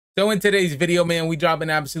So in today's video, man, we drop an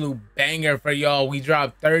absolute banger for y'all. We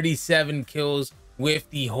dropped 37 kills with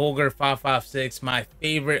the Holger 5.56, my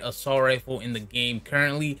favorite assault rifle in the game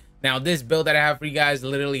currently. Now, this build that I have for you guys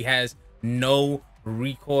literally has no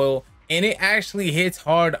recoil, and it actually hits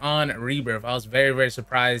hard on rebirth. I was very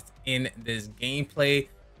surprised in this gameplay.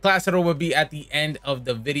 Class order will be at the end of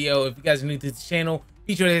the video. If you guys are new to the channel,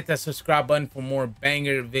 be sure to hit that subscribe button for more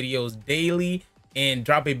banger videos daily, and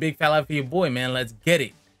drop a big fat like for your boy, man. Let's get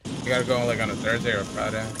it. You gotta go like on a Thursday or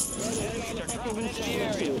Friday.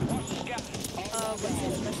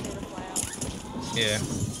 Yeah.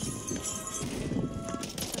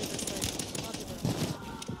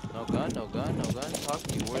 No gun, no gun, no gun. Talk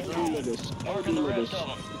to you,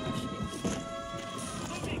 Warzone.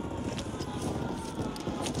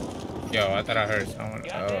 Yo, I thought I heard someone.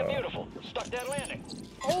 Goddamn beautiful. Stuck that landing.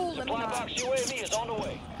 Oh, Supply box UAV is on the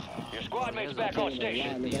way. Your squad mate's back on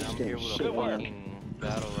station. I'm here with a Good work. fucking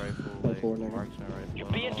battle rifle, like marksman rifle.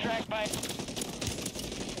 You're being tracked by...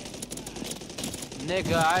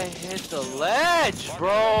 Nigga, I hit the ledge,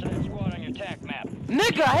 bro. Squad on your TAC map.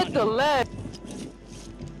 Nigga, I hit the ledge.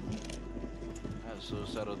 I have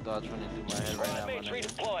suicidal thoughts running through my head right now, Squad my mates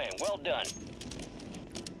nigga. redeploying. Well done.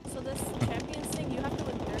 So this champions thing, you have to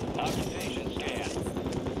look dirty. Occupation scan.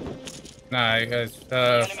 Nah, it's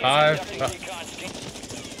Enemies five. conducting recon scheme.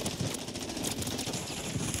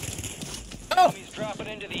 Oh, Enemies dropping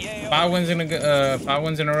into the AO. 5 wins in a 5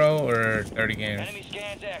 wins in a row or 30 games. Enemy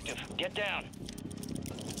scans active. Get down.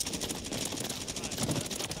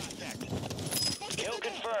 Kill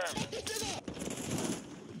confirmed.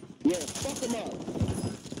 Yeah, fuck him up.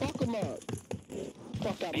 Fuck him up.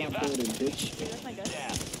 Fuck out my building, bitch. Dude, that's my gun.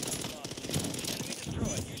 Down. Enemy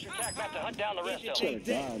destroyed. Use your TAC map to hunt down the rest of Swear them.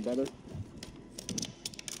 to God, brother.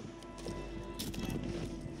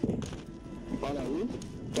 On that roof?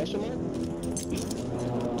 Question mark?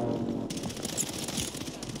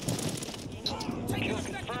 Kill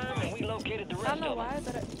confirmed, and we located the I rest don't know of them. why,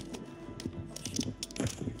 but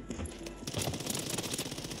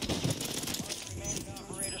Remaining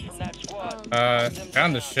operators from that squad.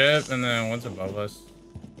 Found the ship, and then one's above us.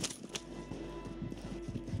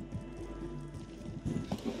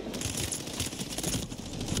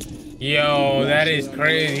 Yo, that is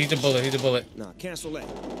crazy. He's a bullet. He's a bullet. Nah, cancel that.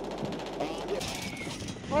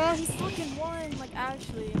 oh, he's fucking one. Like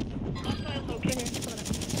actually.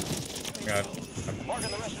 God. Marking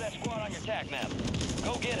the rest of that squad on your TAC map.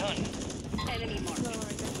 Go get hunting. Enemy marked.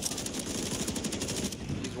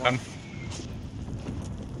 I'm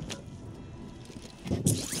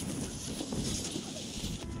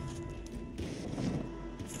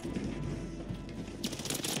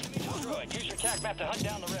Destroyed. Use your TAC map to hunt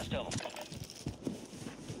down the rest of them.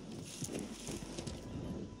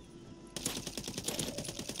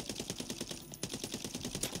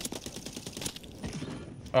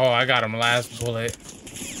 Oh, I got him last bullet.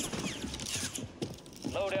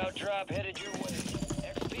 Loadout drop headed your way.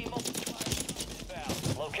 XP multiplier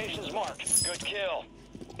inbound. Locations marked. Good kill.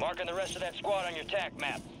 Marking the rest of that squad on your TAC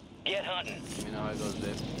map. Get hunting. You know how it goes,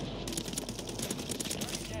 babe.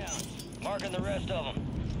 Down. Marking the rest of them.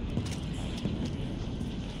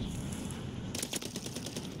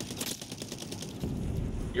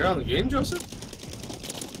 You're on the game, Joseph?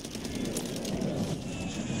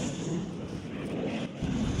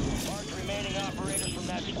 Mark remaining operators from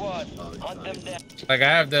that squad. Hunt them down. Like I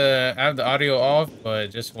have the audio off, but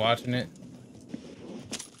just watching it.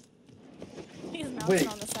 He's mounted Wait.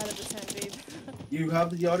 on the side of the tent, babe. You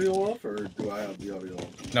have the audio off, or do I have the audio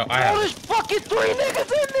off? No, I Oh, have. there's fucking 3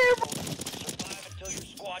 niggas in there, bro. Survive until your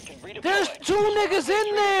squad can redeploy. There's 2 niggas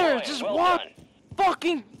in there. Just Well one done.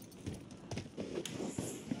 fucking.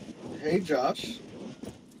 Hey, Josh.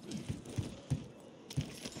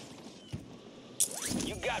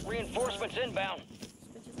 You got reinforcements inbound.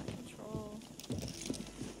 This bitch is in control.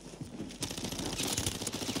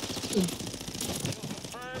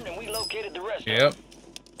 Confirmed, and we located the rest Yep. of them.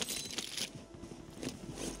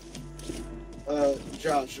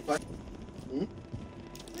 Josh, if I...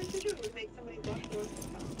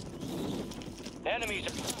 Enemies are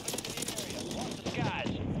dropping into the area. Watch the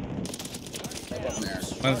skies.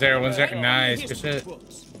 One's there. One's there. Nice. Good shit.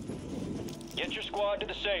 Get your squad to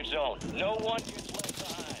the safe zone. No one gets left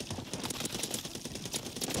behind.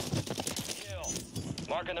 Kill.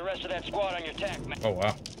 Marking the rest of that squad on your TAC map. Oh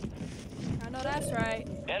wow. I know that's right.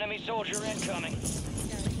 Enemy soldier incoming.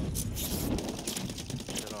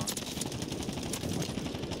 Shit on.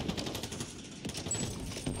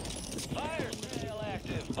 Fire sale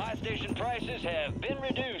active. Buy station prices have been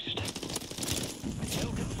reduced. Kill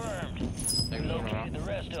confirmed. Next one Located around. the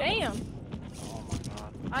rest of them. Damn. Oh my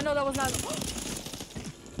god. I know that was not.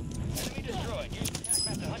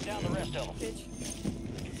 down the rest of them.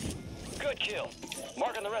 Bitch. Good kill.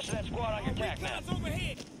 Marking the rest of that squad on your attack map.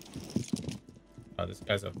 Oh, this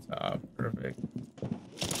guy's up top. Perfect.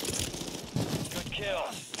 Good kill.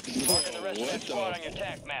 Marking the rest of that squad on your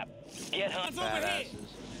attack map. Get hunt. Badasses.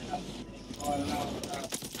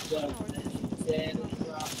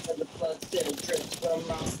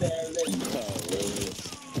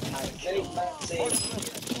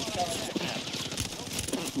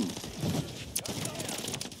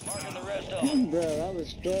 Marking the rest of them. Bro, I was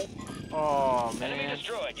struck. Oh Enemy man.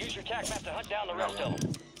 destroyed. Use your attack map to hunt down the rest of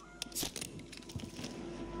them.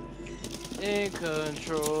 In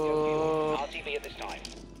control. RTV at this time.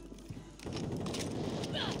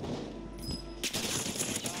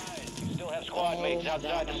 You still have squad mates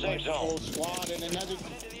outside the safe zone. Whole squad in another.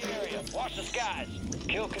 Into the area. Watch the skies.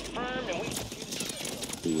 Kill confirmed, and we.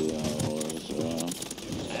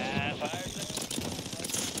 Fire.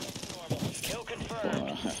 Kill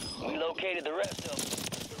confirmed. We located the rest of them.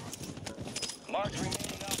 Mark remaining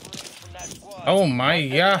operators from that squad. Oh my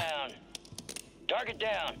god. Down. Target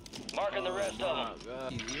down. Marking the rest of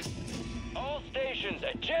them. All stations,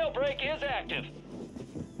 a jailbreak is active.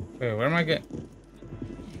 Wait, where am I getting?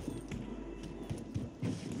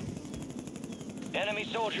 Enemy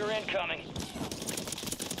soldier incoming.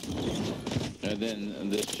 And then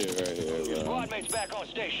this shit right here, bro. Squad mates back on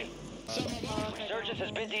station. Resurgence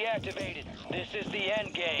has been deactivated. This is the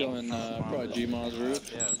end game. Going, probably Gmod's roof.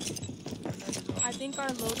 Yeah. I think our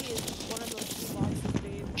Lodi is one of those two boxes,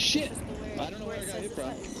 babe. Shit! Just where- I don't know where I it got says hit from.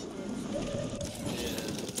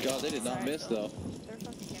 it's God, they did not miss, though. They're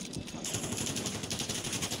fucking camping.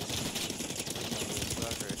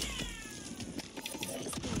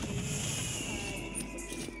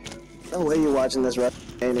 No way you're watching this right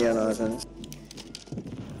on offense.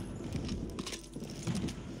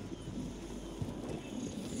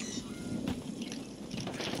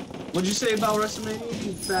 What'd you say about WrestleMania?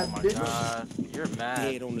 You fat Oh my bitch. god. You're mad. I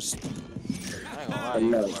ain't gonna lie,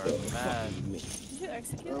 you are mad. Did you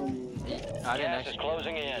execute him? I didn't Gas is actually.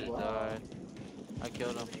 closing in. He died. I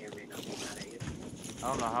killed him. I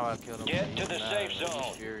don't know how I killed him. Get He to was the mad. safe He was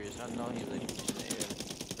zone. furious. I know he's like in the air.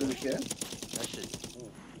 Do we care? That shit. Oof.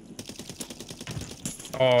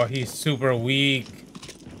 Oh, he's super weak.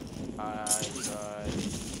 I died.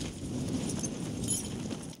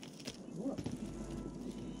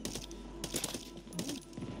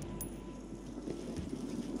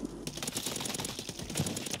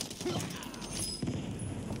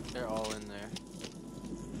 They're all in there.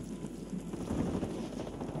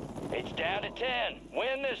 It's down to 10.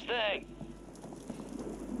 Win this thing.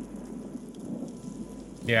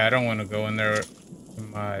 Yeah, I don't want to go in there.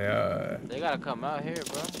 My They gotta come out here,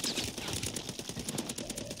 bro.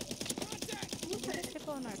 There's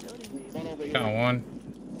people in our building, babe. One over here. got one.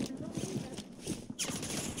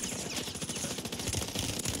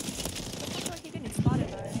 Looks like you're getting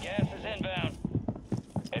spotted by it. Gas is inbound.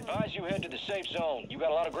 Advise you head to the safe zone. You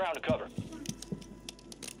got a lot of ground to cover.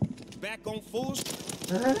 Back on full. Old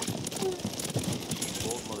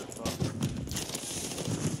motherfucker.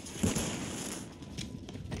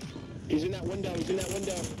 He's in that window. He's in that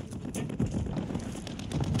window.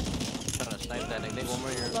 Trying to snipe that nigga. One more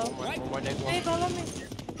here. Hello? One more nigga. Babe, below me.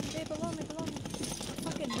 Babe, below me, below me.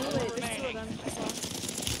 Fucking do it. There's two of them. I saw.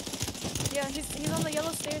 Yeah, he's on the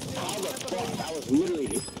yellow stairs, babe. How the Right below fuck? you. I was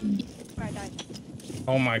literally. Guy died.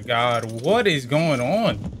 Oh my god, what is going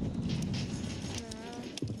on?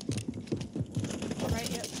 Right,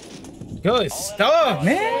 yep. Good stuff,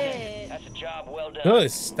 man. Shit. That's a job well done.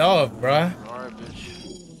 Good stuff, bruh. Garbage.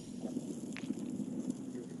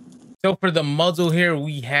 So for the muzzle here,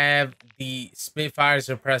 we have the Spitfire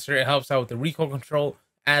suppressor. It helps out with the recoil control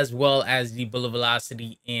as well as the bullet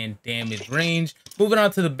velocity and damage range. Moving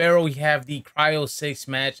on to the barrel, we have the Cryo 6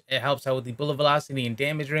 match. It helps out with the bullet velocity and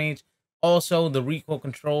damage range. Also, the recoil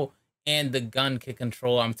control and the gun kick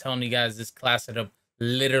control. I'm telling you guys, this class setup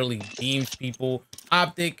literally beams people.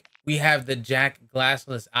 Optic, we have the Jack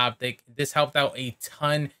glassless optic. This helped out a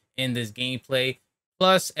ton in this gameplay.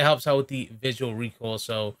 Plus, it helps out with the visual recoil,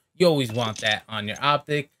 so you always want that on your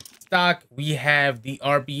optic. Stock, we have the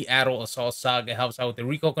RB Adult Assault Stock. It helps out with the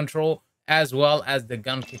recoil control as well as the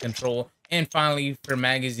gun kick control. And finally, for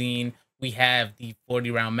magazine, we have the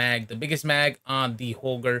 40-round mag, the biggest mag on the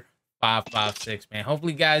Holger 5.56, man.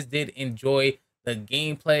 Hopefully, you guys did enjoy the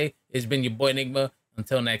gameplay. It's been your boy Enigma.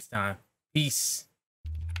 Until next time, peace.